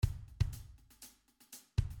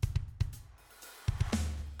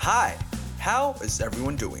Hi, how is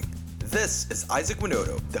everyone doing? This is Isaac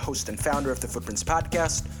Winoto, the host and founder of the Footprints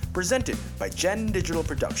podcast, presented by Gen Digital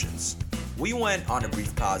Productions. We went on a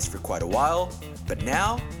brief pause for quite a while, but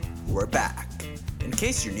now we're back. In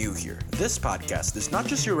case you're new here, this podcast is not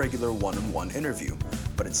just your regular one-on-one interview,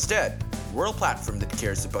 but instead, we're a platform that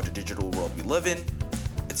cares about the digital world we live in,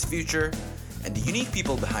 its future, and the unique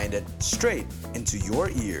people behind it straight into your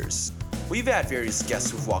ears. We've had various guests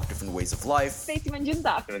who've walked different ways of life. Stacy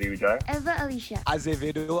Manjunta. Eva Alicia.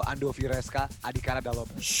 Azevedo, Ando Firesca, Adikana Dalop.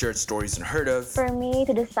 Shared stories unheard of. For me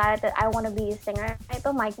to decide that I want to be a singer,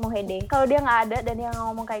 itu Mike Mohede. Kalau dia nggak ada dan dia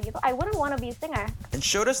ngomong kayak gitu, I wouldn't want to be a singer. And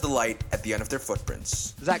showed us the light at the end of their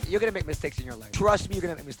footprints. Zach, you're gonna make mistakes in your life. Trust me, you're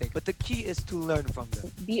gonna make mistakes. But the key is to learn from them.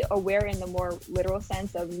 Be aware in the more literal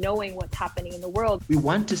sense of knowing what's happening in the world. We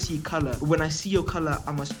want to see color. When I see your color,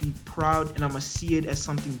 I must be proud and I must see it as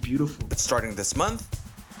something beautiful. But starting this month,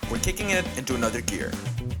 we're kicking it into another gear.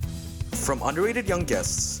 From underrated young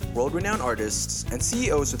guests, world-renowned artists, and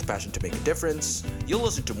CEOs with a passion to make a difference, you'll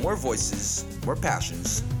listen to more voices, more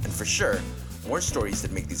passions, and for sure, more stories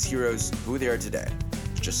that make these heroes who they are today.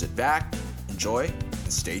 Just sit back, enjoy,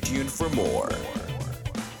 and stay tuned for more.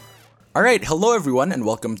 Alright, hello everyone, and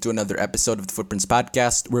welcome to another episode of the Footprints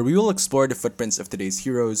Podcast, where we will explore the footprints of today's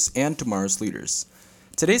heroes and tomorrow's leaders.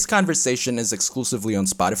 Today's conversation is exclusively on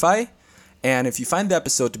Spotify, and if you find the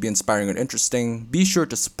episode to be inspiring or interesting, be sure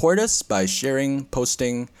to support us by sharing,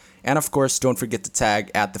 posting, and of course, don't forget to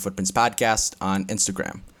tag at the Footprints Podcast on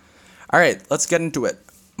Instagram. Alright, let's get into it.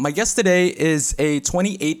 My guest today is a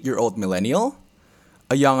 28-year-old millennial,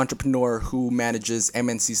 a young entrepreneur who manages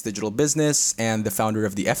MNC's digital business and the founder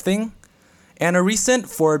of The F Thing, and a recent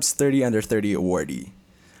Forbes 30 Under 30 awardee.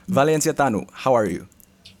 Valencia Tanu, how are you?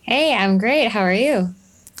 Hey, I'm great. How are you?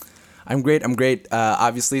 I'm great.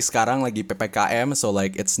 Obviously, sekarang lagi PPKM, so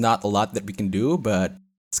like it's not a lot that we can do, but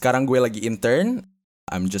sekarang gue lagi intern.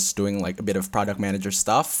 I'm just doing like a bit of product manager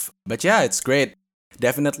stuff. But yeah, it's great.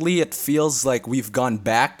 Definitely, it feels like we've gone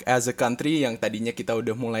back as a country yang tadinya kita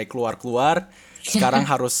udah mulai keluar-keluar. Sekarang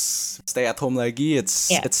harus stay at home lagi. It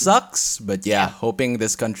sucks, but yeah, hoping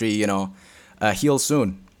this country, heals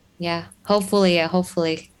soon. Yeah, hopefully.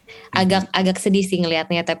 Agak sedih sih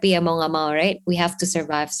ngelihatnya, tapi ya mau nggak mau, right? We have to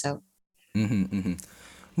survive, so.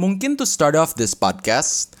 Mungkin to start off this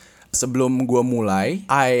podcast, sebelum gua mulai,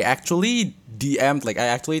 I actually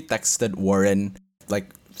texted Warren like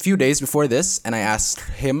a few days before this, and I asked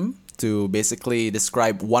him to basically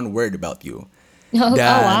describe one word about you.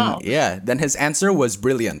 Wow. Yeah, then his answer was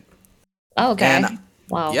brilliant. Oh, okay. And,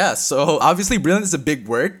 wow. Yeah, so obviously brilliant is a big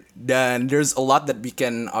word. Then there's a lot that we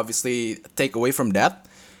can obviously take away from that.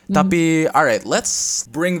 Tapi, alright, let's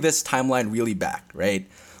bring this timeline really back, right?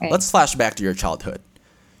 Let's flash back to your childhood.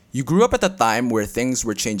 You grew up at a time where things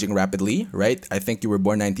were changing rapidly, right? I think you were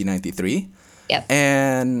born 1993. Yep.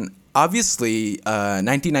 And obviously,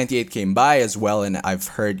 1998 came by as well, and I've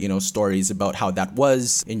heard, stories about how that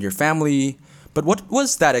was in your family. But what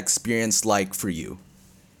was that experience like for you?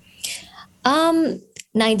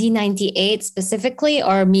 1998 specifically,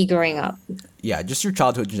 or me growing up? Yeah, just your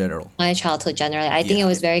childhood in general. My childhood generally. I think it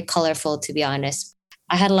was very colorful, to be honest.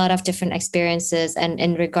 I had a lot of different experiences. And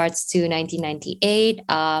in regards to 1998,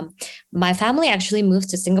 my family actually moved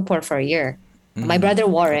to Singapore for a year. My brother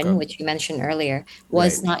Warren, which you mentioned earlier,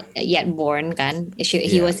 was not yet born, kan?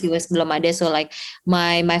 He was belum ada. So like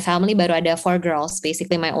my family baru ada 4 girls.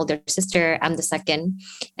 Basically, my older sister, I'm the second,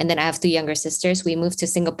 and then I have 2 younger sisters. We moved to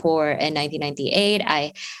Singapore in 1998.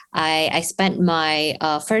 I spent my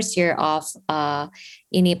first year of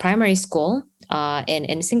in a primary school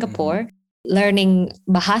in Singapore. Learning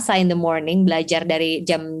bahasa in the morning, belajar dari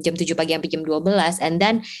jam 7 pagi sampai jam 12, and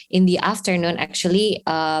then in the afternoon actually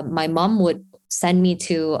my mom would send me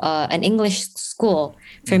to an English school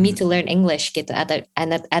for me to learn English gitu at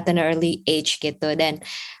an early age gitu. Then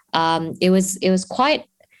it was quite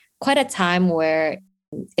a time where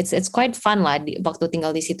it's quite fun lah waktu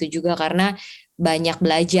tinggal di situ juga, karena banyak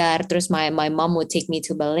belajar. Terus my mom would take me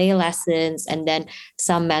to ballet lessons and then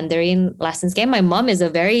some Mandarin lessons. Kayak my mom is a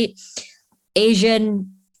very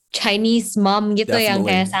Asian Chinese mom gitu. Definitely. Yang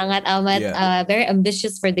kayak sangat amat very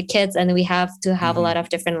ambitious for the kids, and we have to have a lot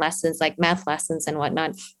of different lessons like math lessons and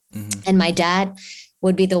whatnot. And my dad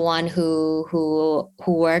would be the one who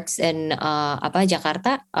works in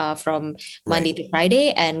Jakarta from Monday to Friday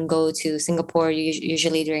and go to Singapore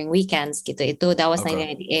usually during weekends gitu. That was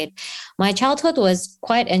 1998. My childhood was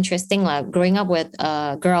quite interesting lah, growing up with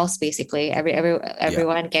girls basically.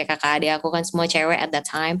 Everyone kayak kakak adik aku kan semua cewek at that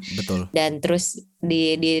time. Betul. Dan terus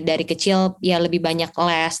dari kecil ya lebih banyak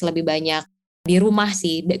les, lebih banyak di rumah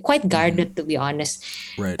sih, quite guarded to be honest.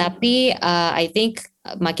 Right. Tapi I think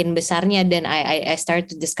makin besarnya dan I started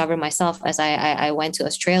to discover myself as I went to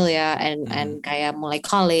Australia and kayak mulai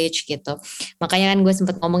college gitu. Makanya kan gue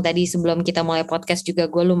sempat ngomong tadi sebelum kita mulai podcast juga,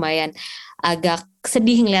 gue lumayan agak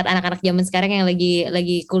sedih ngeliat anak-anak zaman sekarang yang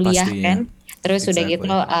lagi kuliah Pastinya. kan. Terus udah Exactly.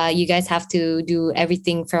 gitu, you guys have to do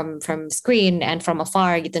everything from screen and from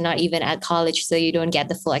afar gitu, not even at college, so you don't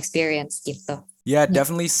get the full experience gitu. Yeah, it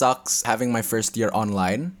definitely sucks having my first year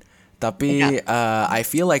online. Tapi I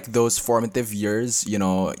feel like those formative years,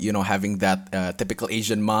 having that typical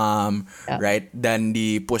Asian mom, right? Dan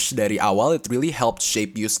di push dari awal, it really helped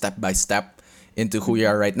shape you step by step into who you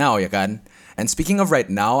are right now, ya kan? And speaking of right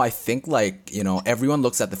now, I think like, everyone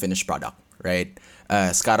looks at the finished product, right?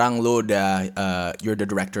 Sekarang lo you're the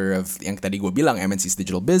director of yang tadi gue bilang, MNC's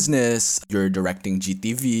digital business, you're directing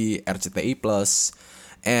GTV, RCTI Plus,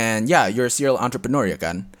 and yeah, you're a serial entrepreneur, ya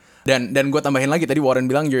kan? Dan gue tambahin lagi tadi Warren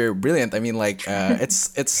bilang you're brilliant. I mean like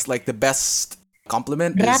it's like the best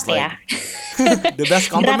compliment Berat is like ya. the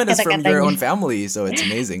best compliment Berat is from your kata-katanya. own family, so it's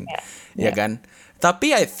amazing. Ya kan?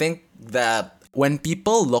 Tapi I think that when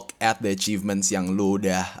people look at the achievements yang lu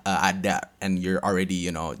udah ada and you're already,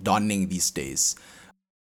 donning these days,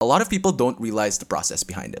 a lot of people don't realize the process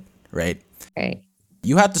behind it, right? Right.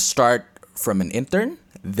 You had to start from an intern,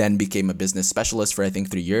 then became a business specialist for I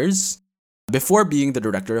think 3 years before being the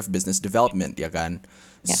director of business development, ya kan?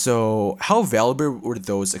 Yeah. So how valuable were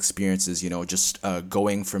those experiences, just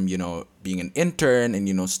going from, being an intern and,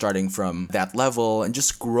 starting from that level and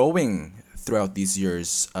just growing throughout these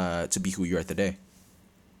years to be who you are today?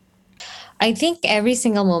 I think every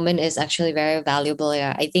single moment is actually very valuable.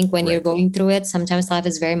 Yeah. I think when you're Right. going through it, sometimes life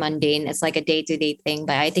is very mundane. It's like a day-to-day thing.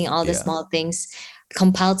 But I think all the Yeah. small things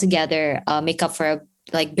compiled together make up for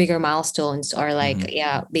like bigger milestones or like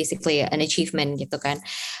basically an achievement gitu kan.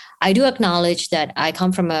 I do acknowledge that I come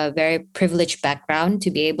from a very privileged background to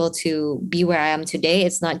be able to be where I am today.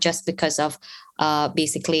 It's not just because of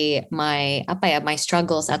basically my my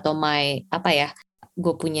struggles atau my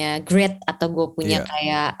gue punya grit atau gue punya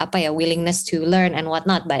kayak willingness to learn and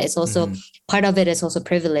whatnot, but it's also part of it is also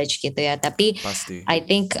privilege gitu ya. Tapi Pasti. I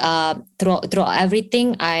think through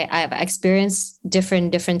everything I've experienced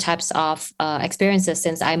different types of experiences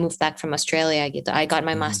since I moved back from Australia gitu. I got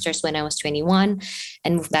my master's when I was 21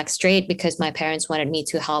 and moved back straight because my parents wanted me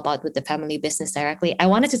to help out with the family business directly. I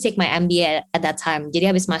wanted to take my MBA at that time. Jadi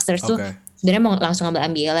habis master's tuh sebenarnya mau langsung ambil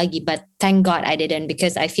MBA lagi, but thank God I didn't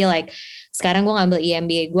because I feel like sekarang gue ngambil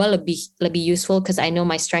EMBA gue lebih useful because I know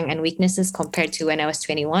my strength and weaknesses compared to when I was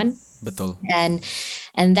 21. Betul. And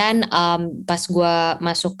then pas gue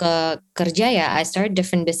masuk ke kerja ya, I started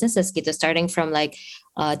different businesses gitu, starting from like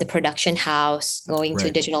the production house, going to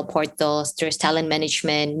digital portals, there's talent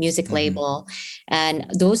management, music label, and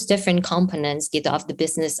those different components gitu of the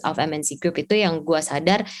business of MNC Group itu yang gue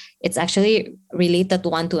sadar it's actually related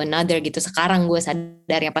one to another gitu. Sekarang gue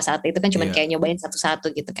sadar ya pas saat itu kan cuma kayak nyobain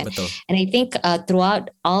satu-satu gitu kan. Betul. And I think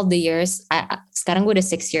throughout all the years, sekarang gue udah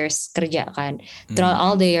 6 years kerja kan. Throughout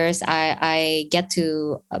all the years, I get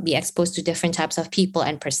to be exposed to different types of people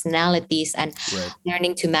and personalities and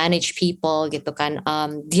learning to manage people gitu kan.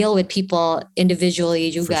 Deal with people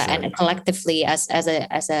individually juga and collectively as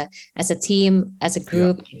a team, as a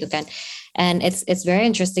group gitu kan. And it's very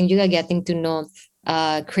interesting juga getting to know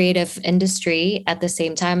creative industry at the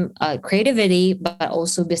same time, creativity but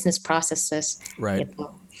also business processes. Right. Gitu.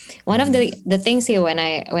 One of the things here when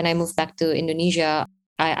I moved back to Indonesia,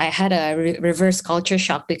 I had a reverse culture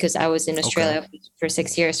shock because I was in Australia for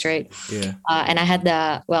 6 years, right? Yeah. And I had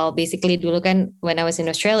basically dulu kan when I was in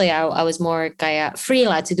Australia, I was more kayak free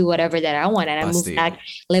lah to do whatever that I want. And I moved back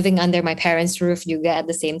living under my parents' roof juga at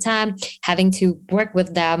the same time, having to work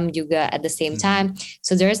with them juga at the same time.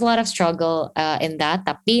 So there's a lot of struggle in that.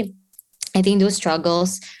 Tapi I think those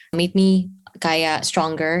struggles made me kayak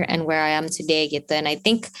stronger and where I am today gitu. And I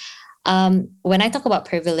think when I talk about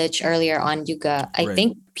privilege earlier on juga, I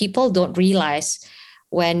think people don't realize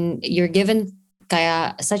when you're given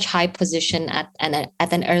kayak such high position at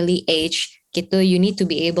an early age gitu, you need to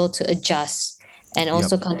be able to adjust and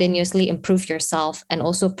also continuously improve yourself and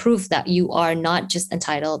also prove that you are not just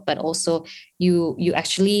entitled but also you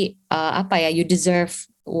actually you deserve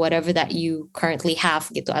whatever that you currently have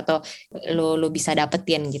gitu atau lo bisa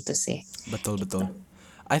dapetin gitu sih. Betul.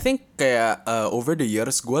 I think kayak over the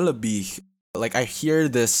years gue lebih like I hear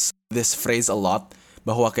this phrase a lot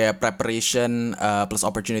bahwa kayak preparation plus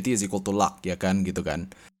opportunity is equal to luck, ya kan gitu kan.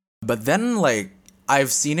 But then like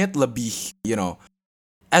I've seen it lebih,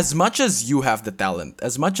 as much as you have the talent,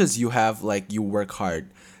 as much as you have like you work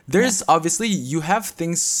hard, there's obviously you have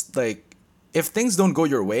things like if things don't go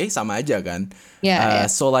your way, sama aja kan. Yeah, yeah.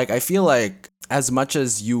 So like I feel like as much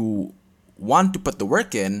as you want to put the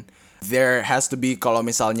work in, there has to be kalau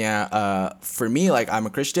misalnya for me like I'm a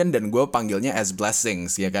Christian dan gue panggilnya as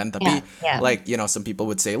blessings ya kan. Tapi Yeah. like you know some people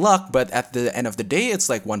would say luck, but at the end of the day it's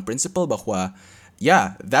like one principle bahwa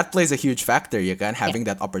yeah, that plays a huge factor ya kan, having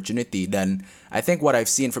that opportunity. Dan I think what I've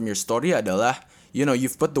seen from your story adalah you know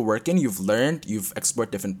you've put the work in, you've learned, you've explored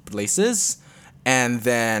different places. And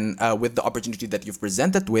then with the opportunity that you've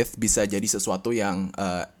presented with, bisa jadi sesuatu yang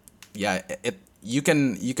you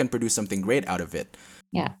can produce something great out of it.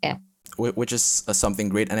 Yeah. Which is something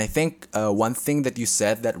great. And I think one thing that you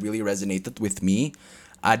said that really resonated with me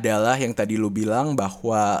adalah yang tadi lu bilang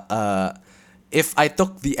bahwa if I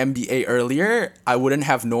took the MBA earlier, I wouldn't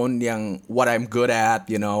have known yang what I'm good at,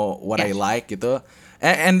 you know, what I like gitu.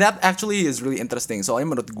 And that actually is really interesting. Soalnya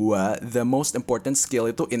menurut gua, the most important skill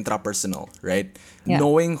itu intrapersonal, right? Yeah.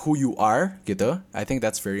 Knowing who you are, gitu. I think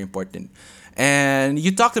that's very important. And you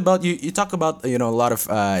talked about you talk about you know a lot of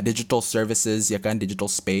digital services, ya kan, digital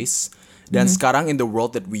space. Dan sekarang in the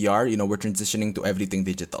world that we are, you know, we're transitioning to everything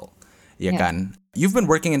digital, ya kan. You've been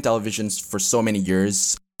working in televisions for so many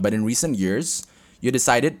years, but in recent years, you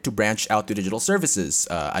decided to branch out to digital services.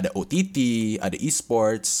 Ada OTT, ada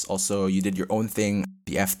esports. Also, you did your own thing,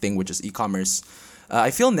 the F thing, which is e-commerce.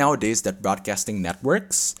 I feel nowadays that broadcasting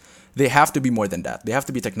networks, they have to be more than that. They have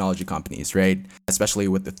to be technology companies, right? Especially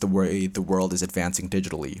with the way the world is advancing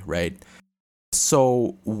digitally, right?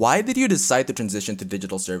 So, why did you decide to transition to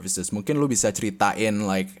digital services? Mungkin lu bisa ceritain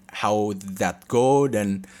like how did that go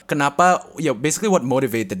dan kenapa, basically what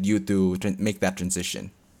motivated you to make that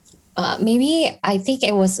transition? Maybe I think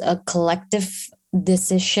it was a collective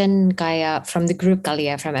decision kayak from the group kali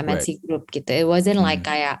ya, from MNC group gitu. It wasn't like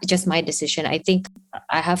kayak just my decision. I think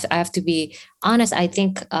I have to be honest. I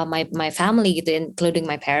think my family gitu, including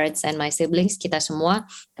my parents and my siblings, kita semua,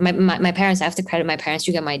 my parents, I have to credit my parents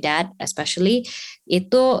juga, my dad especially,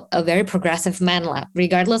 itu a very progressive man lah.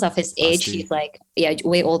 Regardless of his age, he's like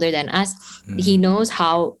way older than us. He knows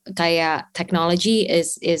how kayak technology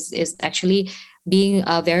is actually being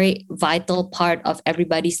a very vital part of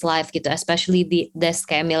everybody's life gitu, especially this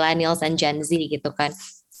kayak millennials and Gen Z gitu kan.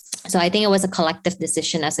 So I think it was a collective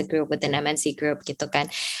decision as a group within MNC group gitu kan.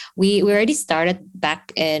 We already started back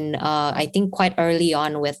in I think quite early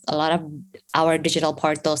on with a lot of our digital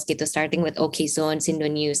portals gitu, starting with OK Zone, Sindo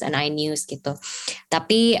News, and iNews gitu.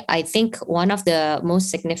 Tapi I think one of the most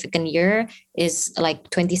significant year is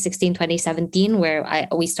like 2016, 2017, where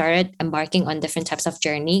we started embarking on different types of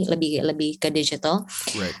journey, lebih ke digital.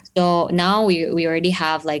 Right. So now we already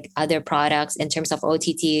have like other products in terms of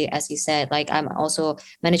OTT, as you said. Like I'm also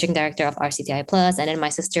managing director of RCTI Plus, and then my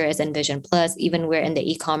sister is in Vision Plus. Even we're in the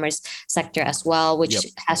e-commerce sector as well, which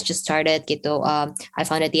has just started gitu. I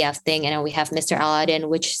founded the F thing, and then we have Mr. Aladdin,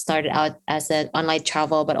 which started out as an online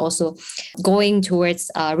travel, but also going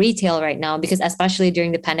towards retail right now, because especially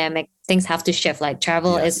during the pandemic, things have to shift. Like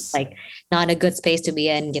travel is like not a good space to be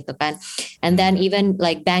in gitu kan. And then even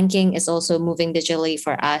like banking is also moving digitally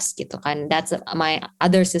for us gitu kan. That's my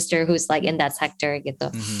other sister who's like in that sector gitu.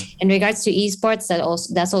 In regards to esports,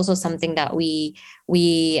 that's also something that we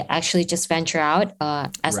actually just venture out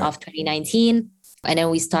as of 2019. And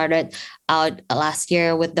then we started out last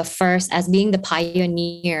year with the first, as being the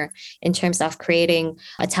pioneer in terms of creating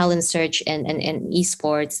a talent search in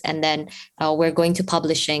esports. And then we're going to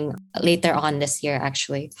publishing later on this year,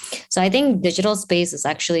 actually. So I think digital space is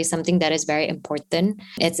actually something that is very important.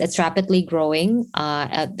 It's rapidly growing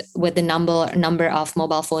with the number of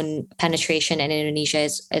mobile phone penetration in Indonesia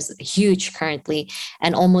is huge currently.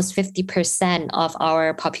 And almost 50% of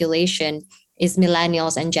our population is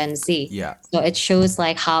millennials and Gen Z. Yeah. So it shows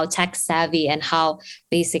like how tech savvy and how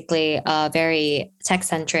basically very tech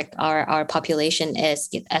centric our population is,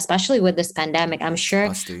 especially with this pandemic. I'm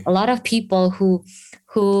sure a lot of people who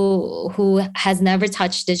has never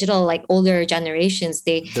touched digital, like older generations,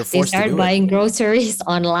 they start buying groceries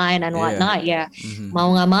online and whatnot.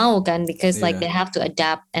 Mau nggak mau kan, because like they have to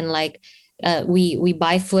adapt, and like we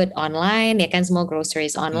buy food online, ya kan, small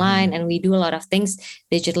groceries online, and we do a lot of things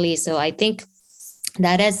digitally. So I think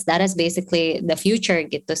that is basically the future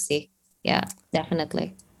gitu sih. Yeah,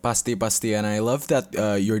 definitely. Pasti. And I love that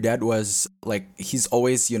your dad was like, he's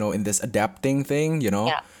always, in this adapting thing,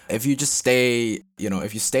 Yeah. If you just stay,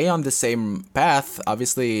 if you stay on the same path,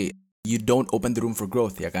 obviously you don't open the room for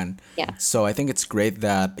growth, ya kan? Yeah. So I think it's great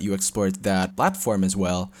that you explored that platform as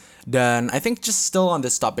well. Then I think just still on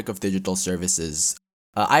this topic of digital services,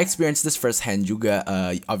 I experienced this firsthand juga.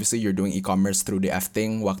 Obviously, you're doing e-commerce through the F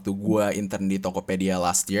thing. Waktu gua intern di Tokopedia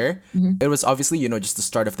last year, it was obviously, just the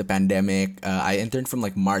start of the pandemic. I interned from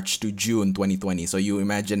like March to June 2020. So you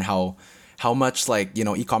imagine how much like,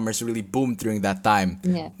 e-commerce really boomed during that time.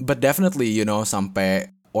 Yeah. But definitely,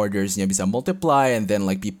 sampai ordersnya bisa multiply, and then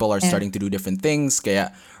like people are starting to do different things.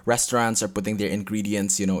 Kayak restaurants are putting their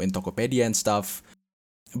ingredients, in Tokopedia and stuff.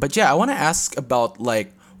 But yeah, I want to ask about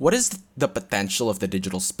like, what is the potential of the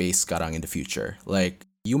digital space sekarang in the future? Like,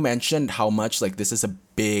 you mentioned how much like this is a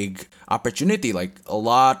big opportunity. Like a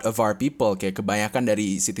lot of our people, kayak kebanyakan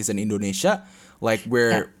dari citizen Indonesia, like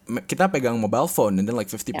kita pegang mobile phone, and then like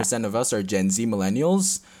 50% of us are Gen Z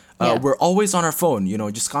millennials. We're always on our phone,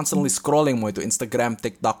 just constantly scrolling, mo itu Instagram,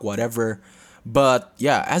 TikTok, whatever. But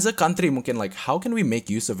yeah, as a country, mungkin like how can we make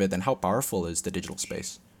use of it, and how powerful is the digital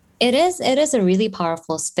space? It is a really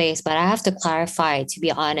powerful space, but I have to clarify, to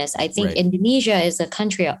be honest. I think Right. Indonesia is a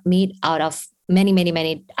country made out of many, many,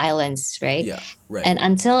 many islands, right? Yeah, right. And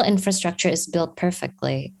until infrastructure is built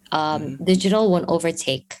perfectly, digital won't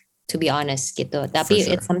overtake, to be honest, gitu. Tapi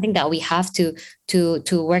sure. it's something that we have to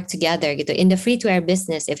work together, gitu. In the free-to-air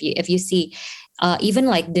business, if you see, even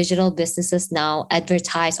like digital businesses now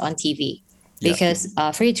advertise on TV. Yeah. Because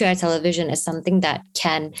free-to-air television is something that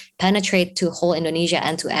can penetrate to whole Indonesia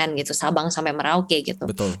end to end, gitu, Sabang sampai Merauke, gitu.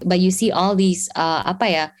 Betul. But you see all these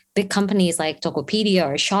big companies like Tokopedia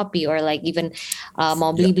or Shopee or like even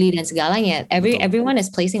mau Blibli dan segalanya. Everyone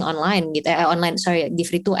is placing online, gitu. Di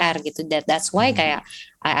free-to-air, gitu. That's why kayak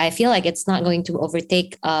I feel like it's not going to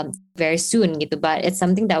overtake very soon, gitu. But it's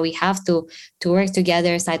something that we have to work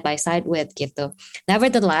together side by side with, gitu.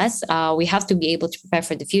 Nevertheless, we have to be able to prepare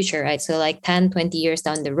for the future, right? So like 10, 20 years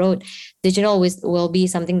down the road, digital will be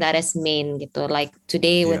something that is main, gitu. Like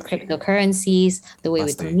today with cryptocurrencies, the way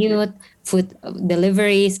we Pasti. commute, food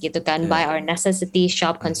deliveries, gitu kan, buy our necessities,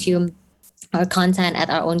 shop, consume our content at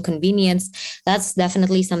our own convenience. That's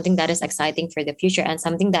definitely something that is exciting for the future, and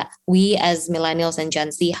something that we as millennials and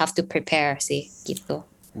Gen Z have to prepare sih, gitu.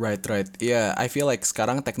 Right. Yeah, I feel like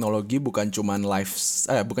sekarang teknologi bukan cuman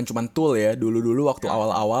tool ya. Dulu waktu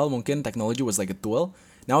awal-awal mungkin technology was like a tool.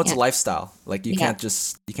 Now it's a lifestyle. Like you can't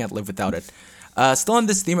live without it. Still on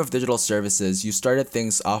this theme of digital services, you started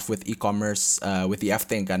things off with e-commerce with the F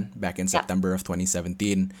thing kan, back in September of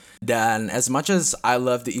 2017. Dan as much as I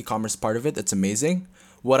love the e-commerce part of it, it's amazing.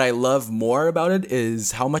 What I love more about it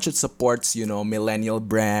is how much it supports, millennial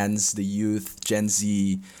brands, the youth, Gen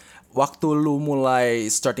Z. Waktu lu mulai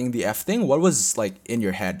starting the F thing, what was like in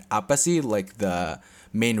your head? Apa sih like the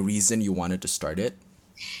main reason you wanted to start it?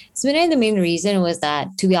 Sebenarnya the main reason was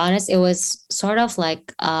that, to be honest, it was sort of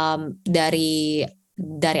like dari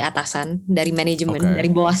atasan, dari manajemen, dari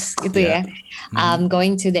bos gitu ya.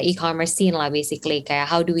 Going to the e-commerce scene lah, basically. Kayak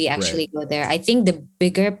how do we actually go there? I think the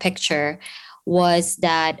bigger picture was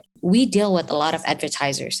that we deal with a lot of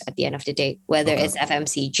advertisers at the end of the day, whether it's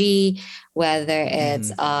FMCG, whether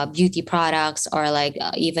it's beauty products, or like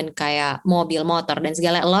even kayak mobil, motor, dan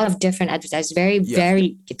segala, a lot of different advertisers, very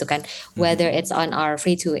gitu kan. Whether it's on our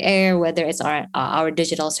free-to-air, whether it's our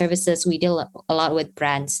digital services, we deal a lot with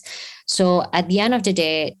brands. So at the end of the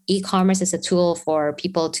day, e-commerce is a tool for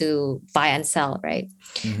people to buy and sell, right?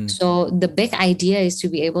 So the big idea is to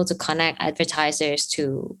be able to connect advertisers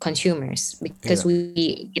to consumers, because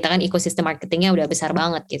kita kan ecosystem marketingnya udah besar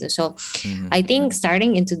banget gitu. So I think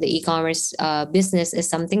starting into the e-commerce business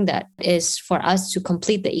is something that is for us to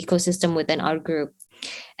complete the ecosystem within our group.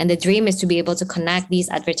 And the dream is to be able to connect these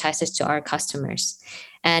advertisers to our customers.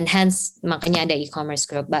 And hence, makanya ada e-commerce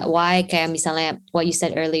group. But why? Kayak misalnya what you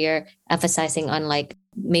said earlier, emphasizing on like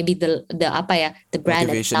maybe the brand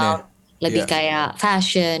Motivation itself, lebih kayak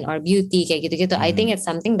fashion or beauty, kayak gitu-gitu. I think it's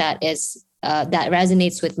something that is that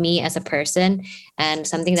resonates with me as a person, and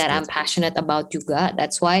something that I'm passionate about juga.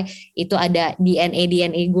 That's why itu ada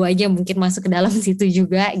DNA gue aja mungkin masuk ke dalam situ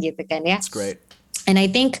juga gitu kan ya. That's great. And I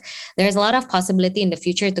think there's a lot of possibility in the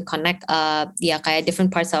future to connect kayak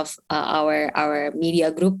different parts of our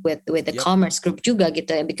media group with the commerce group juga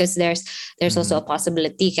gitu, because there's also a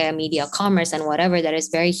possibility kayak media commerce and whatever that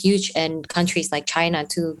is very huge in countries like China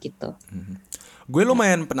too gitu. Gue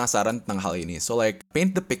lumayan penasaran tentang hal ini. So like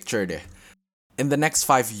paint the picture deh. In the next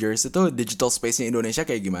 5 years itu digital space-nya Indonesia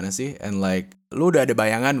kayak gimana sih? And like lu udah ada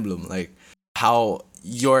bayangan belum? Like how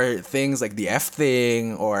your things like the F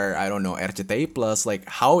thing or I don't know RCTI Plus, like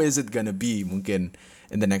how is it gonna be mungkin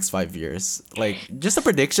in the next 5 years? Like just a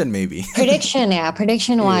prediction maybe. Prediction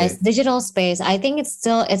wise, Yeah. digital space, I think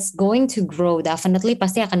it's going to grow, definitely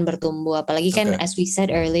pasti akan bertumbuh, apalagi kan Okay. as we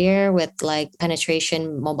said earlier with like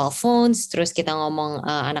penetration mobile phones, terus kita ngomong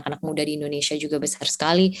anak-anak muda di Indonesia juga besar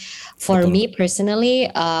sekali. For Betul. me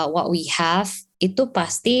personally, what we have itu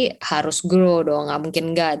pasti harus grow dong, nggak mungkin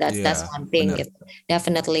nggak. That's Yeah, one thing benar. gitu.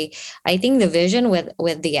 Definitely, I think the vision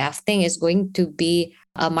with the F thing is going to be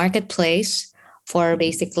a marketplace for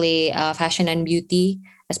basically fashion and beauty,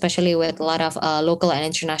 especially with a lot of local and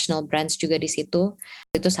international brands juga di situ.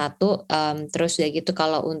 Itu satu. Terus udah gitu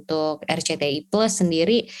kalau untuk RCTI Plus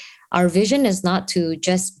sendiri, our vision is not to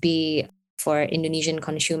just be for Indonesian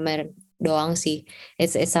consumer doang sih.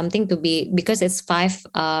 It's something to be, because it's 5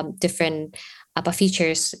 different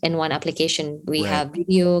features in one application. We Right. have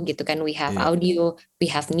video gitu kan, we have Yeah. audio, we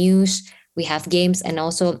have news, we have games, and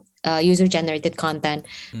also user generated content.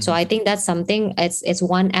 So I think that's something, it's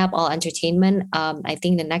one app, all entertainment. I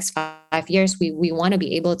think the next 5 years we want to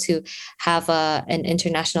be able to have an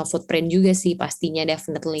international footprint juga sih pastinya,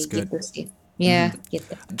 definitely That's good. gitu sih. Yeah,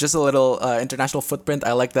 gitu. Just a little international footprint.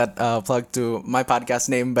 I like that plug to my podcast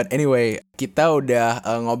name. But anyway, kita udah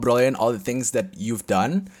ngobrolin all the things that you've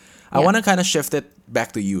done. I Yeah. want to kind of shift it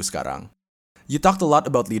back to you sekarang. You talked a lot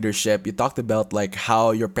about leadership. You talked about like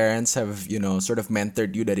how your parents have, sort of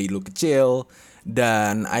mentored you dari lu kecil.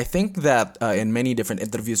 Dan I think that in many different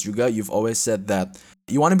interviews juga, you've always said that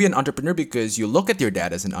you want to be an entrepreneur because you look at your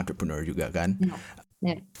dad as an entrepreneur juga kan?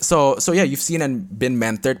 Yeah. So yeah, you've seen and been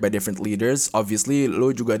mentored by different leaders. Obviously, lo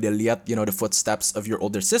juga dia lihat, the footsteps of your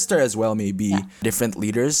older sister as well, maybe different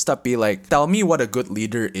leaders. Tapi like, tell me what a good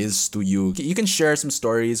leader is to you. You can share some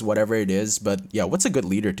stories, whatever it is, but yeah, what's a good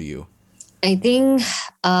leader to you? I think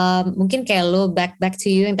mungkin kayak lo back to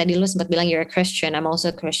you yang tadi lo sempat bilang you're a Christian. I'm also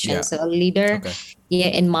a Christian. Yeah. So a leader, Okay. yeah,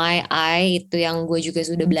 in my eye itu yang gue juga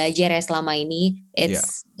sudah belajar ya selama ini.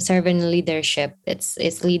 It's servant leadership. It's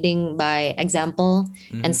leading by example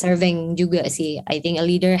and serving juga sih. I think a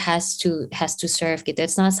leader has to serve gitu.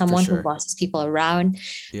 It's not someone who sure. bosses people around,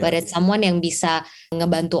 Yeah. but it's someone yang bisa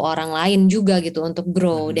ngebantu orang lain juga gitu untuk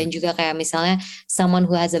grow. Dan juga kayak misalnya someone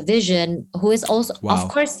who has a vision, who is also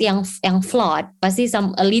of course yang flawed. Pasti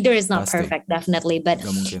a leader is not Pasti. perfect, definitely, but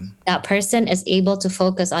Gak mungkin. that person is able to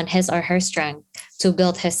focus on his or her strength to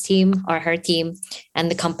build his team or her team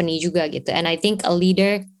and the company juga gitu. And I think a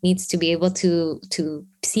leader needs to be able to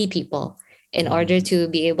see people in order to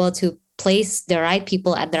be able to place the right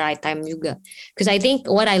people at the right time juga. Because I think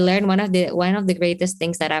what I learned, one of the greatest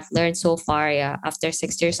things that I've learned so far, after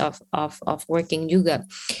 6 years of working juga,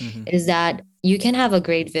 is that you can have a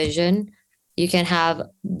great vision, you can have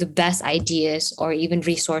the best ideas or even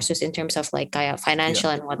resources in terms of like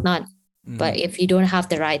financial and whatnot. But if you don't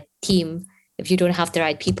have the right team, if you don't have the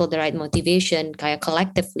right people, the right motivation, kayak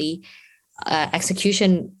collectively,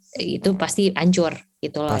 execution itu pasti hancur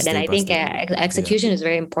gitu loh. Dan I think kayak execution is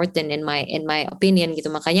very important in my opinion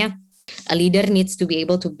gitu. Makanya a leader needs to be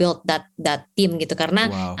able to build that team gitu, karena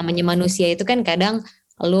namanya manusia itu kan kadang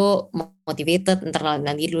lo motivated, ntar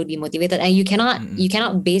nanti lo demotivated, and you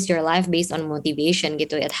cannot base your life based on motivation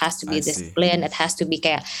gitu. It has to be discipline, it has to be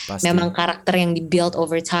kayak memang karakter yang di-build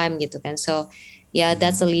over time gitu kan. So yeah,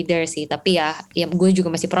 that's a leader sih. Tapi ya gue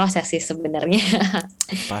juga masih proses sih sebenarnya.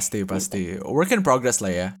 Pasti. Work in progress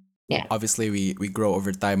lah ya. Yeah. Obviously we grow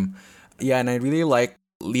over time. Yeah, and I really like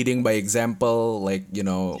leading by example. Like,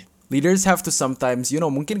 leaders have to sometimes,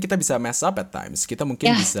 mungkin kita bisa mess up at times. Kita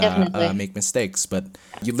mungkin bisa make mistakes, but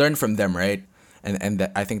you learn from them, right? And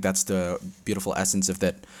I think that's the beautiful essence of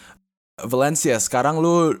that. Valencia, sekarang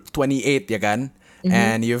lu 28 ya kan?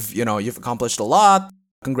 And you've accomplished a lot.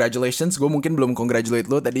 Congratulations. Gue mungkin belum congratulate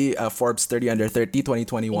lu tadi, Forbes 30 Under 30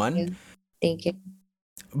 2021. Thank you.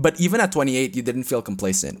 But even at 28, you didn't feel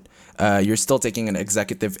complacent. You're still taking an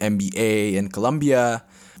executive MBA in Colombia.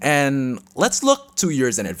 And let's look 2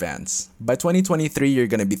 years in advance. By 2023, you're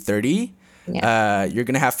going to be 30. Yeah. You're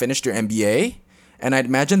going to have finished your MBA. And I'd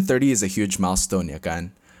imagine 30 is a huge milestone, ya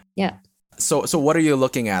kan? Yeah. So what are you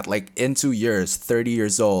looking at? Like in 2 years, 30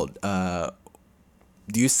 years old,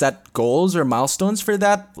 do you set goals or milestones for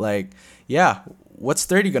that? Like, what's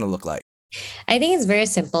 30 going to look like? I think it's very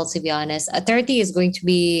simple, to be honest. 30 is going to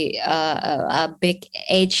be a big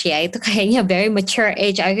age ya. Itu kayaknya very mature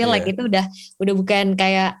age. I feel like itu udah bukan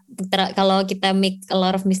kayak kalau kita make a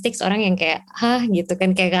lot of mistakes, orang yang kayak gitu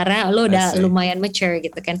kan, kayak karena lo udah lumayan mature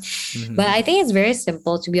gitu kan. But I think it's very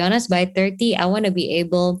simple, to be honest. By 30, I want to be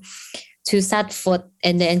able to set foot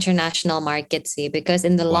in the international market, see, because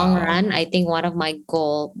in the long run, I think one of my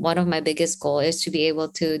biggest goal is to be able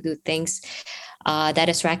to do things that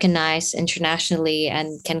is recognized internationally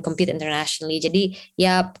and can compete internationally. Jadi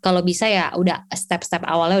ya kalau bisa ya udah step-step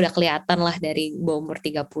awalnya udah kelihatan lah dari umur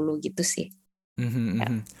 30 gitu sih.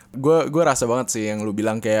 Gue rasa banget sih yang lu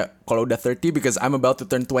bilang kayak kalau udah 30 because I'm about to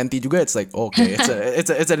turn 20 juga, it's like okay,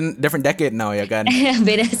 it's a different decade now ya kan.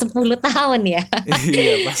 Beda 10 tahun ya.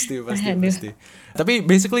 Iya pasti. Tapi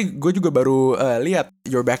basically gue juga baru lihat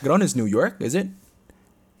your background is New York, is it?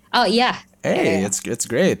 Oh yeah. Hey, it's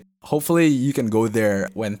great. Hopefully you can go there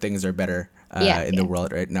when things are better in the world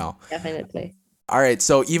right now. Definitely. All right,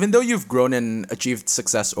 so even though you've grown and achieved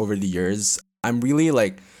success over the years, I'm really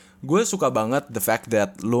like, gue suka banget the fact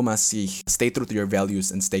that lo masih stay true to your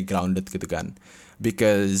values and stay grounded gitu kan.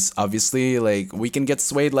 Because obviously like we can get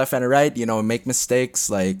swayed left and right, you know, make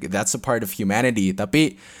mistakes, like that's a part of humanity.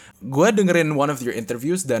 Tapi gue dengerin one of your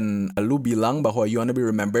interviews dan lu bilang bahwa you wanna be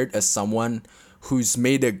remembered as someone who's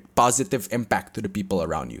made a positive impact to the people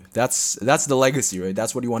around you. That's the legacy, right?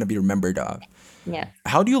 That's what you want to be remembered of. Yeah.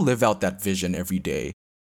 How do you live out that vision every day?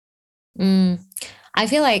 I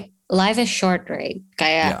feel like life is short, right?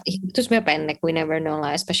 Kayak itu sebenarnya pendek. We never know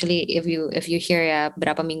lah. Especially if you hear ya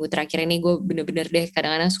berapa minggu terakhir ini gue bener-bener deh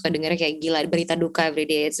kadang-kadang suka dengernya kayak gila berita duka every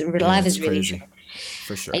day. Life is really crazy. short.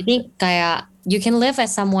 For sure. I think kayak you can live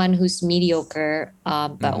as someone who's mediocre,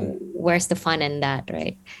 but where's the fun in that,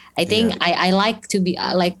 right? I think I like to be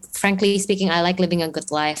like frankly speaking, I like living a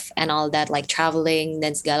good life and all that, like traveling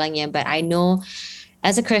dan segalanya. But I know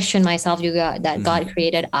as a Christian myself juga that God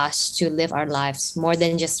created us to live our lives more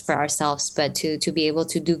than just for ourselves, but to be able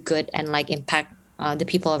to do good and like impact the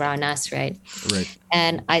people around us, right? Right.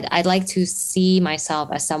 And I'd like to see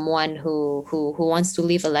myself as someone who wants to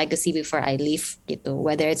leave a legacy before I leave gitu,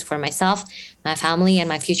 whether it's for myself, my family, and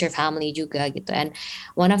my future family juga gitu. And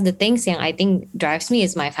one of the things yang I think drives me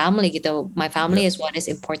is my family gitu. My family is what is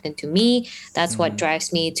important to me. That's what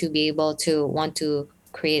drives me to be able to want to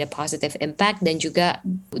create a positive impact. Dan juga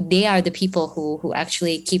they are the people who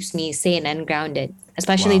actually keeps me sane and grounded,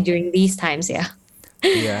 especially during these times. Yeah,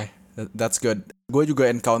 that's good. Gue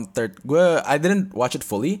juga encountered, I didn't watch it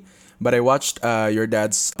fully, but I watched your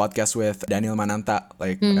dad's podcast with Daniel Mananta.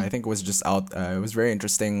 Like, I think it was just out. It was very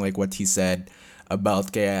interesting, like what he said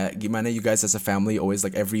about kayak gimana you guys as a family always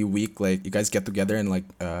like every week, like you guys get together and like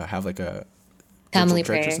have like a Family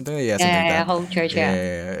church prayer. or something. Yeah, something like that. Home church.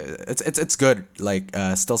 It's good. Like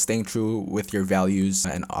still staying true with your values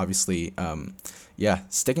and obviously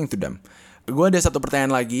sticking to them. Gue ada satu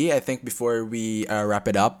pertanyaan lagi. I think before we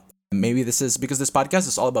wrap it up, maybe this is because this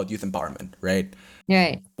podcast is all about youth empowerment, right?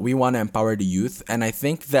 Right. We want to empower the youth, and I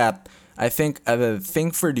think the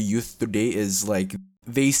thing for the youth today is like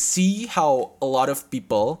they see how a lot of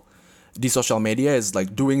people di social media is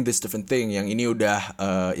like doing this different thing. Yang ini udah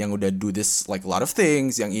do this like a lot of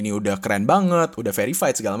things. Yang ini udah keren banget, udah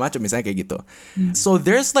verified segala macam misalnya kayak gitu. So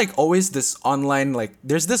there's like always this online like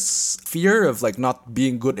there's this fear of like not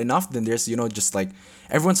being good enough. Then there's just like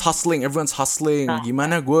everyone's hustling.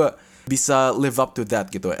 Gimana gue bisa live up to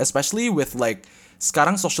that gitu. Especially with like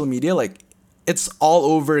sekarang social media like it's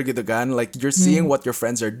all over gitu kan. Like you're seeing what your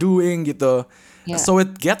friends are doing gitu. Yeah. So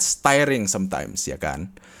it gets tiring sometimes ya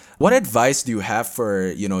kan. What advice do you have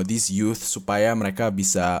for these youth supaya mereka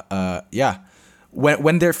bisa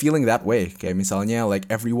when they're feeling that way, kayak misalnya like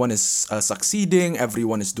everyone is succeeding,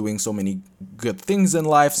 everyone is doing so many good things in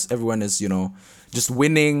life, everyone is just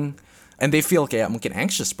winning, and they feel kayak mungkin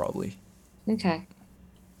anxious probably. Okay,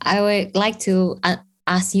 I would like to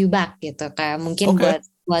ask you back gitu, kayak mungkin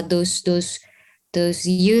buat those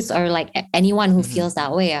youth or like anyone who feels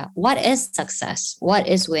that way. What is success? What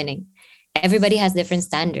is winning? Everybody has different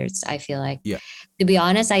standards, I feel like. Yeah. To be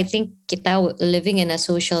honest, I think kita living in a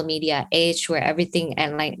social media age where everything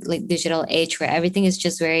and like digital age where everything is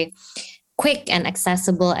just very quick and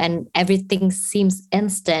accessible and everything seems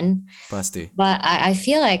instant. Pasti. But I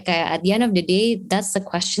feel like at the end of the day, that's the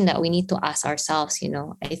question that we need to ask ourselves,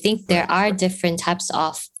 I think there are different types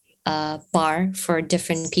of bar for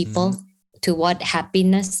different people to what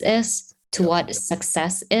happiness is, to what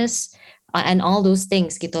success is. And all those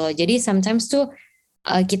things gitu loh. Jadi sometimes tuh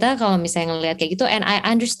kita kalau misalnya ngelihat kayak gitu, and I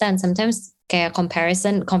understand sometimes kayak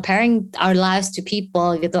comparing our lives to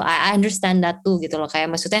people gitu. I understand that too gitu loh.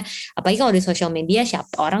 Kayak maksudnya apalagi kalau di social media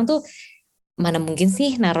siapa orang tuh mana mungkin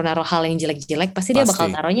sih naruh hal yang jelek-jelek, pasti dia bakal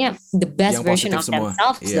taruhnya the best yang version of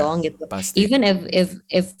themselves dong gitu. Pasti. Even if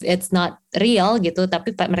it's not real gitu,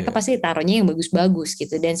 tapi mereka pasti taruhnya yang bagus-bagus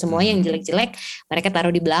gitu, dan semuanya yang jelek-jelek mereka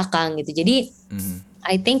taruh di belakang gitu. Jadi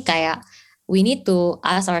I think kayak we need to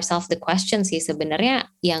ask ourselves the question sih sebenarnya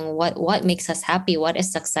yang what makes us happy, what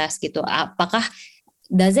is success gitu. Apakah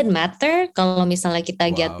does it matter kalau misalnya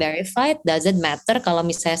kita get Wow. verified? Does it matter kalau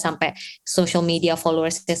misalnya sampai social media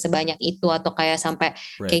followersnya sebanyak itu atau kayak sampai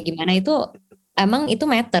kayak gimana itu? Emang itu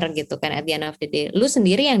matter gitu kan at the end of the day. Lu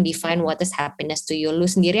sendiri yang define what is happiness to you. Lu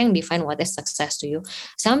sendiri yang define what is success to you.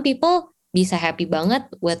 Some people bisa happy banget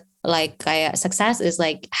with like kayak success is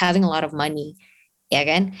like having a lot of money. Ya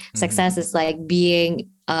kan? Success is like being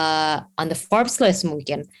on the Forbes list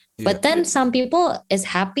mungkin. But then some people is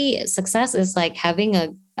happy. Success is like having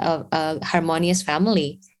a harmonious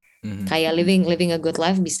family. Kayak living a good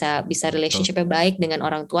life, bisa relationshipnya baik dengan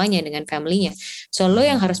orang tuanya, dengan familynya. So lo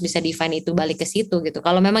yang harus bisa define itu balik ke situ gitu.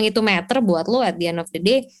 Kalau memang itu matter buat lo at the end of the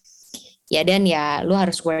day, ya dan ya lo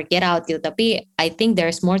harus work it out gitu. Tapi I think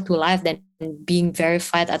there's more to life than being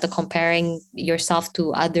verified atau comparing yourself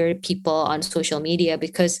to other people on social media,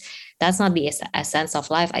 because that's not the essence of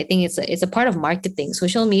life. I think it's a part of marketing.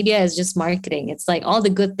 Social media is just marketing. It's like all the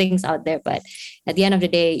good things out there, but at the end of the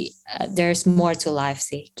day, there's more to life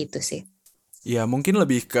sih, gitu sih. Ya mungkin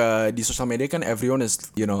lebih ke di sosial media kan everyone is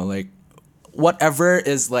like whatever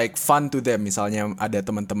is like fun to them. Misalnya ada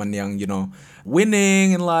teman-teman yang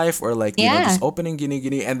winning in life or like just opening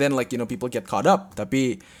gini-gini, and then like people get caught up.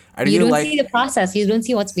 Tapi you don't see the process, you don't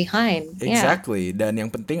see what's behind. Exactly. Dan yang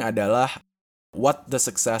penting adalah what is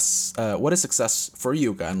success for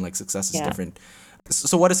you kan? Like success is different.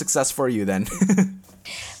 So what is success for you then?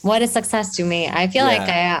 What is success to me? I feel like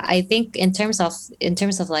I think in terms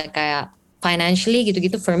of like financially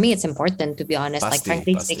gitu-gitu, for me it's important, to be honest. Like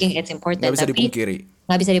frankly speaking, it's important. Gak bisa dipungkiri.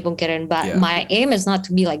 Gak bisa dipungkirin. But my aim is not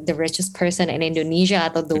to be like the richest person in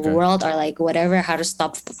Indonesia atau the world or like whatever, how to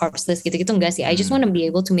stop Forbes list gitu-gitu, enggak sih. I just want to be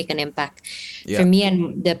able to make an impact for me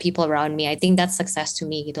and the people around me. I think that's success to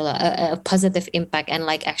me gitu lah. A positive impact, and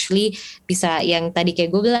like actually bisa yang tadi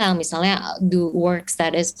kayak gue bilang, misalnya do works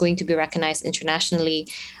that is going to be recognized internationally,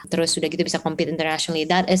 terus sudah gitu bisa compete internationally.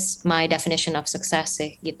 That is my definition of success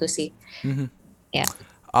sih, gitu sih. Yeah.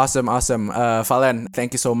 Awesome. Valen,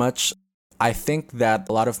 thank you so much. I think that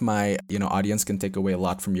a lot of my audience can take away a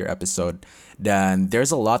lot from your episode. Dan there's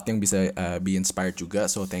a lot yang bisa be inspired juga.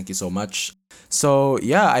 So thank you so much. So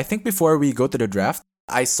yeah, I think before we go to the draft,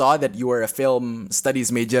 I saw that you were a film studies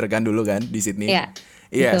major kan dulu kan di Sydney.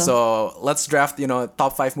 Yeah. So let's draft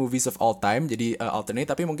top 5 movies of all time. Jadi alternate.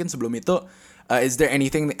 Tapi mungkin sebelum itu, is there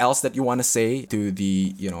anything else that you want to say to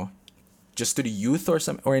the just to the youth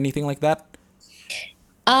or anything like that?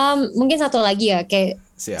 Mungkin satu lagi ya, kayak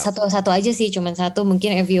satu aja sih, cuman satu.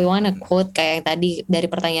 Mungkin if you wanna quote kayak yang tadi dari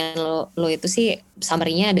pertanyaan lo itu sih,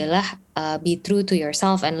 summary-nya adalah be true to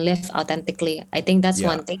yourself and live authentically. I think that's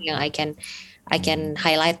one thing yang I can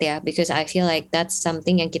highlight ya, because I feel like that's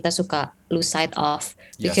something yang kita suka lose sight of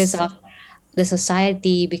because of the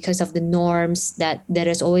society, because of the norms that there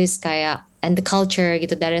is always kayak, and the culture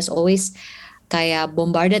gitu, that is always kayak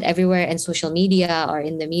bombarded everywhere in social media or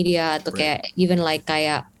in the media, atau kayak even like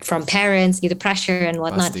kayak from parents gitu, pressure and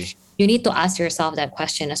whatnot. Pasti. You need to ask yourself that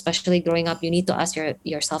question, especially growing up. You need to ask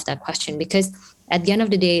yourself that question, because at the end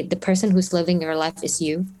of the day, the person who's living your life is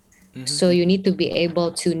you. So you need to be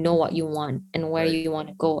able to know what you want and where you want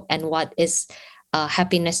to go and what is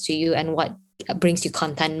happiness to you and what brings you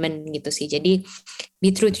contentment gitu sih. Jadi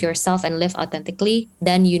be true to yourself and live authentically,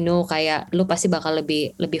 then kayak lu pasti bakal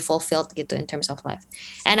lebih fulfilled gitu in terms of life.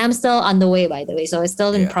 And I'm still on the way, by the way, so it's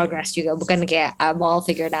still in progress juga, bukan kayak I'm all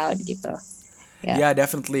figured out gitu. Yeah,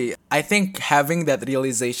 definitely. I think having that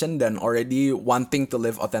realization then already wanting to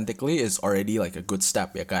live authentically is already like a good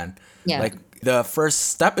step, ya kan? Like the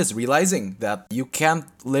first step is realizing that you can't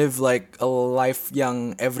live like a life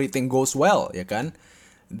yang everything goes well, ya kan?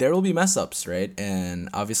 There will be mess ups, right? And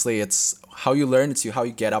obviously it's how you learn, it's how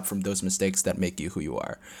you get up from those mistakes that make you who you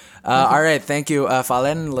are. All right, thank you,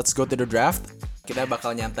 Valen. Let's go to the draft. Kita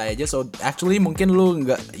bakal nyantai aja. So actually mungkin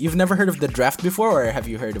you've never heard of the draft before, or have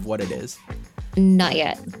you heard of what it is? Not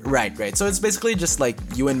yet. Right. So it's basically just like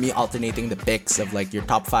you and me alternating the picks of like your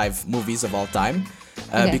top 5 movies of all time.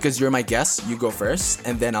 Because you're my guest, you go first,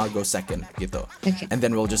 and then I'll go second, gitu. Okay. And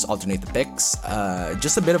then we'll just alternate the picks.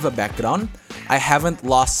 Just a bit of a background. I haven't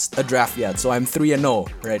lost a draft yet, so I'm 3-0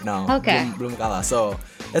 right now. Okay. Belum kalah. So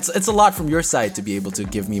it's a lot from your side to be able to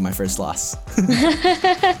give me my first loss.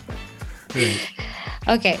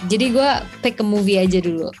 Okay, jadi gue pick a movie aja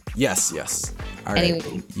dulu. Yes. All right.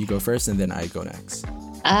 Anyway. You go first, and then I go next.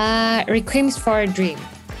 Requiems for a Dream.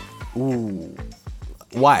 Ooh.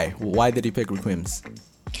 Why? Why did he pick Requiems?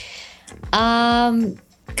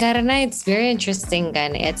 Karena it's very interesting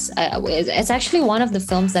kan. It's actually one of the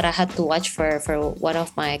films that I had to watch for one of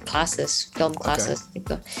my film classes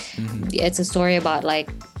gitu. It's a story about like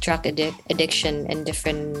drug addiction and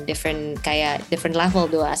different kayak different level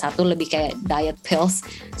tuh. Satu lebih kayak diet pills,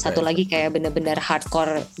 satu lagi kayak bener-bener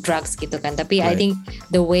hardcore drugs gitu kan. Tapi I think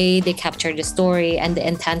the way they capture the story and the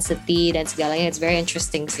intensity dan segalanya, it's very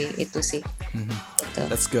interesting sih itu sih. Gitu.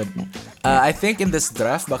 That's good. I think in this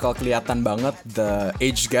draft bakal kelihatan banget the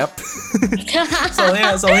age gap.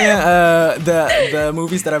 soalnya the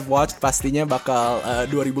movies that I've watched pastinya bakal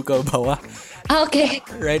 2000 ke bawah. Okay.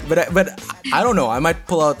 Right, but I don't know. I might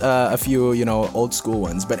pull out a few, old school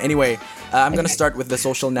ones. But anyway, I'm gonna start with The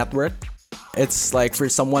Social Network. It's like for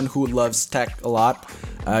someone who loves tech a lot,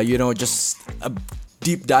 just a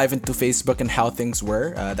deep dive into Facebook and how things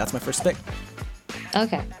were. That's my first pick.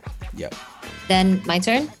 Okay. Yep. Then my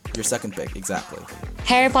turn. Your second pick, exactly.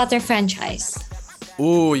 Harry Potter franchise.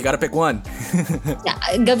 Ooh, you gotta pick one.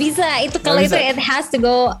 Gak bisa. Itu kalau itu it has to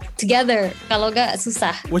go together. Kalau gak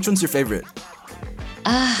susah. Which one's your favorite?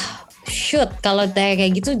 Shoot. Kalau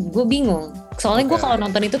kayak gitu gue bingung. Soalnya gue kalau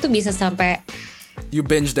nonton itu tuh bisa sampai You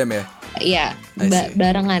binge them ya? Iya,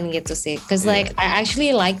 barengan gitu sih. Cause like I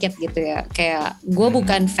actually like it gitu ya. Kayak gue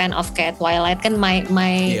bukan fan of kayak Twilight kan. My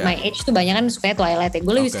age tuh banyak kan suka Twilight ya.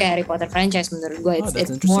 Gue lebih suka Harry Potter franchise menurut gue.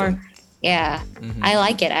 It's more, I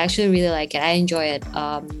like it. I actually really like it. I enjoy it.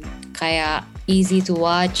 Kayak easy to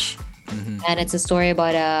watch. And it's a story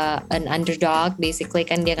about an underdog basically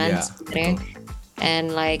kan dia kan sebenarnya.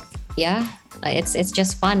 And like it's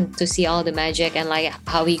just fun to see all the magic and like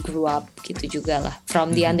how he grew up gitu juga lah,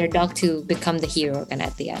 from the underdog to become the hero kan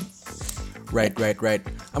at the end. Right.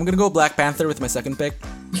 I'm gonna go Black Panther with my second pick.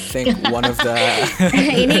 I think one of the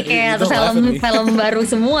ini kayak film baru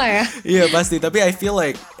semua ya. Iya pasti, tapi I feel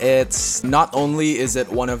like it's not only is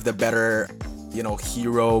it one of the better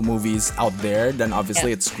hero movies out there, then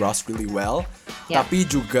obviously it's grossed really well. Tapi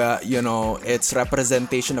juga its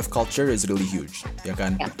representation of culture is really huge, ya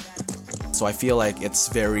kan? So I feel like it's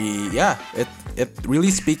very it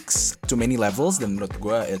really speaks to many levels. Dan menurut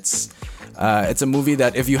gue it's a movie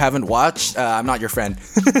that if you haven't watched, I'm not your friend.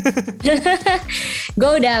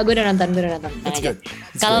 Gue udah nonton.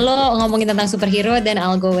 Kalau lo ngomongin tentang superhero, then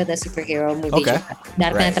I'll go with a superhero movie. Okay.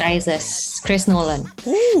 Dark Knight Rises, Chris Nolan.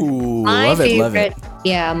 Ooh, love it.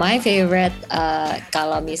 Yeah, my favorite.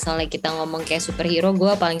 Kalau misalnya kita ngomong kayak superhero,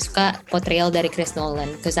 gue paling suka portrayal dari Chris Nolan,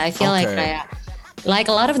 because I feel like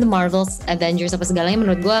a lot of the Marvel's Avengers apa segalanya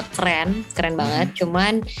menurut gue keren banget.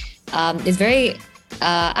 Cuman it's very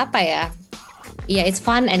it's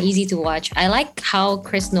fun and easy to watch. I like how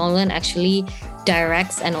Chris Nolan actually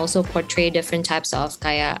directs and also portray different types of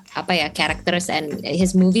characters, and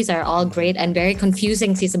his movies are all great and very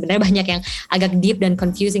confusing sih sebenarnya, banyak yang agak deep dan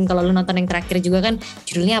confusing. Kalau lu nonton yang terakhir juga kan,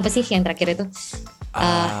 judulnya apa sih yang terakhir itu?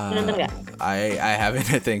 Lu nonton nggak? I haven't,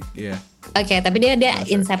 I think, yeah. Okay, tapi dia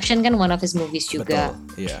Inception kan one of his movies juga.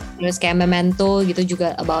 Betul, yeah. Terus kayak Memento gitu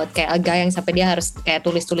juga, about kayak a guy yang sampai dia harus kayak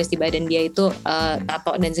tulis di badan dia itu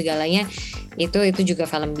tato dan segalanya. Itu juga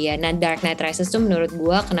film dia. Nah, Dark Knight Rises tuh menurut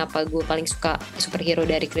gue kenapa gue paling suka superhero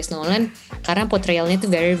dari Chris Nolan, karena portrayalnya tuh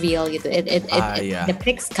very real gitu. It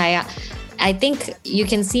depicts kayak, I think you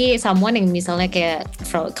can see someone yang misalnya kayak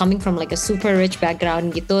coming from like a super rich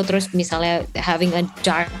background gitu, terus misalnya having a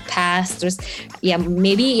dark past, terus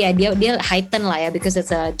maybe dia heighten lah ya, because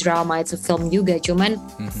it's a drama, it's a film juga, cuman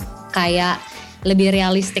kayak lebih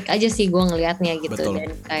realistik aja sih gue ngelihatnya gitu. Betul.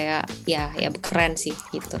 Dan kayak ya keren sih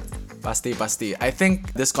gitu. Pasti. I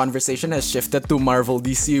think this conversation has shifted to Marvel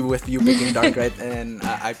DC with you picking Dark Knight and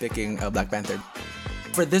I picking Black Panther.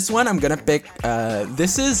 For this one, I'm gonna pick,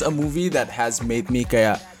 this is a movie that has made me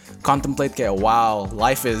contemplate wow,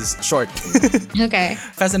 life is short. Okay.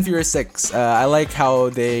 Fast and Furious 6. I like how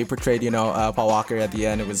they portrayed, Paul Walker at the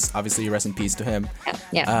end. It was obviously rest in peace to him.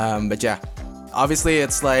 Yeah. But yeah, obviously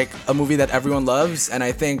it's like a movie that everyone loves, and I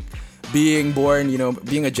think being born,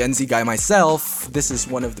 being a Gen Z guy myself, this is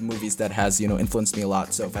one of the movies that has, influenced me a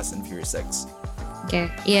lot. So Fast and Furious 6.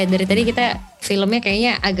 Oke, iya dari tadi kita filmnya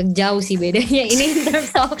kayaknya agak jauh sih bedanya ini in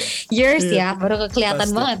terms of years ya, baru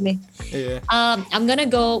kelihatan banget nih. Yeah. I'm gonna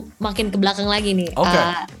go makin ke belakang lagi nih. Okay.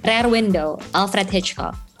 Rear Window, Alfred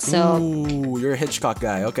Hitchcock. So, ooh, you're a Hitchcock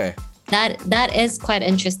guy. Okay. That is quite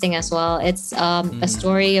interesting as well. It's a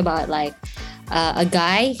story about like a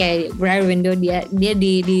guy kayak Rear Window, dia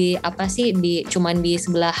di cuman di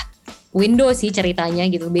sebelah window sih ceritanya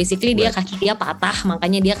gitu. Basically dia kaki dia patah,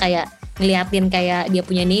 makanya dia kayak ngeliatin kayak dia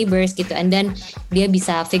punya neighbors gitu, and then dia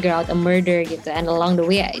bisa figure out a murder gitu, and along the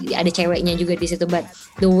way ada ceweknya juga di situ. But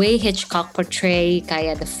the way Hitchcock portray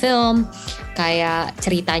kayak the film, kayak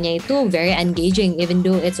ceritanya itu very engaging, even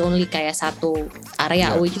though it's only kayak satu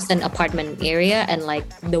area, which is an apartment area and like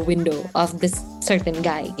the window of this certain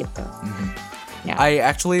guy gitu. Yeah. I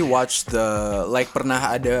actually watched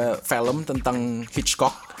pernah ada film tentang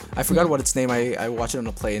Hitchcock. I forgot what its name. I watched it on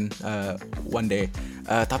a plane one day.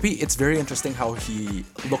 Tapi it's very interesting how he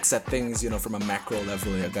looks at things, from a macro level,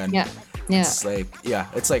 ya kan? Yeah. It's like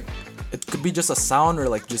it could be just a sound or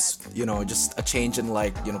like just a change in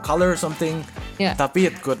color or something. Yeah. Tapi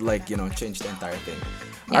it could change the entire thing.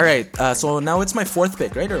 Yeah. All right. So now it's my fourth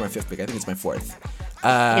pick, right? Or my fifth pick? I think it's my fourth.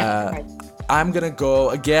 Right. I'm gonna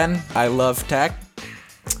go again. I love tech.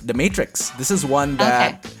 The Matrix. This is one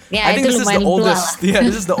that I think this is the oldest. Yeah,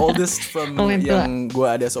 this is the oldest from yang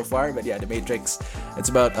gua ada so far. But yeah, The Matrix.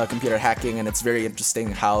 It's about computer hacking, and it's very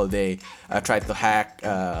interesting how they tried to hack.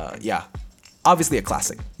 Obviously a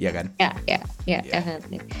classic. Yeah, kan? Yeah,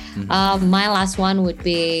 definitely. My last one would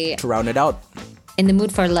be to round it out. In the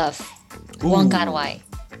Mood for Love. Wong Kar-wai.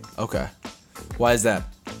 Okay. Why is that?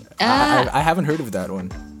 I haven't heard of that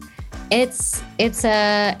one. It's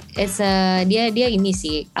a dia ini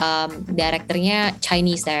sih directornya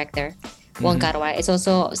Chinese director Wong Kar-wai. It's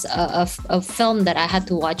also a film that I had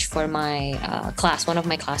to watch for my class, one of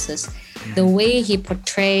my classes. The way he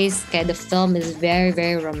portrays the film is very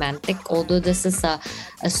very romantic, although this is a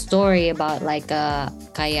story about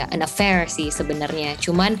kayak an affair sih sebenarnya.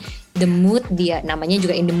 Cuman the mood dia namanya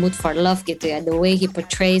juga In the Mood for Love gitu ya. The way he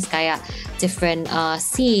portrays kayak different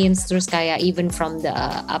scenes, terus kayak even from the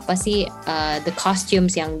the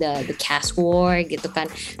costumes yang the cast wore gitu kan.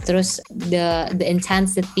 Terus the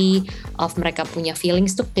intensity of mereka punya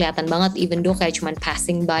feelings tuh kelihatan banget, even though kayak cuman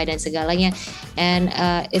passing by dan segalanya. And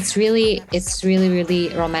it's really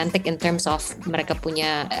romantic in terms of mereka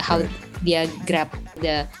punya how dia grab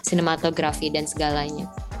the cinematography dan segalanya.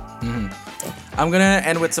 I'm gonna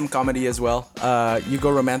end with some comedy as well. You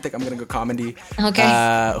go romantic, I'm gonna go comedy. Okay.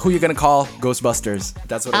 Who you gonna call? Ghostbusters.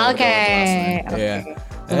 That's what I'm gonna go with last night.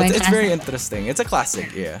 Yeah. It's very interesting. It's a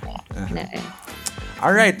classic. Yeah.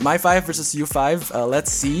 All right, my 5 versus you 5. Let's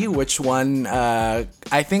see which one.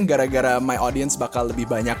 I think gara-gara my audience bakal lebih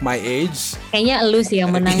banyak my age. Kayaknya elu sih yang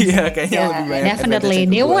menang. Iya, kayaknya lebih banyak. Definitely,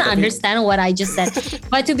 they won't understand what I just said.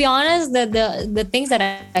 But to be honest, the things that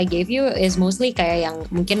I gave you is mostly kayak yang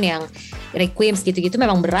mungkin yang requiems gitu-gitu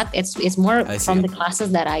memang berat. It's more from the classes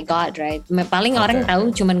that I got, right? Paling orang tahu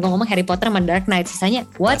cuman gue ngomong Harry Potter sama Dark Knight, sisanya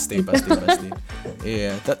what? Pasti.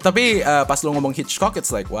 Iya, tapi pas lu ngomong Hitchcock, it's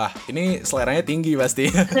like wah ini seleranya tinggi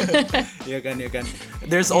pasti. Iya kan.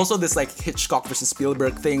 There's also this Hitchcock versus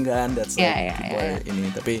Spielberg thing kan. That's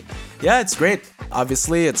ini. Tapi it's great.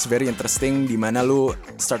 Obviously, it's very interesting. Di mana lu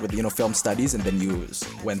start with film studies and then you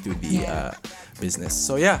went through the business.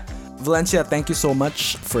 So Valencia, thank you so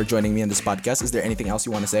much for joining me on this podcast. Is there anything else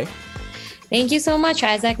you want to say? Thank you so much,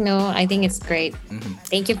 Isaac. No, I think it's great.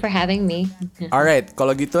 Thank you for having me. Alright,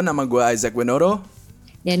 kalau gitu nama gue Isaac Winoro.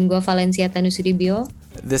 Dan gue Valencia Tanusudibio.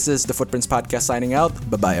 This is the Footprints Podcast signing out.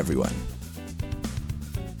 Bye-bye everyone.